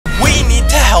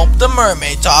help the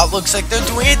mermaids. Oh, it looks like they're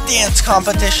doing a dance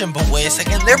competition, but wait a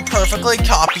second, they're perfectly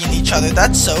copying each other.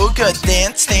 That's so good.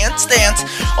 Dance, dance, dance.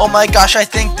 Oh my gosh, I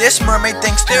think this mermaid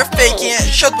thinks they're faking it.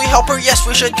 Should we help her? Yes,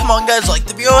 we should. Come on, guys, like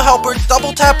the video, help her.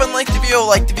 Double tap and like the video,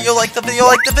 like the video, like the video,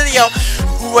 like the video.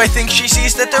 Ooh, I think she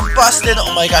sees that they're busted.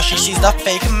 Oh my gosh, she sees the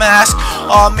fake mask.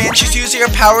 Oh man, she's using her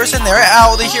powers and they're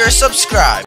out of here. Subscribe.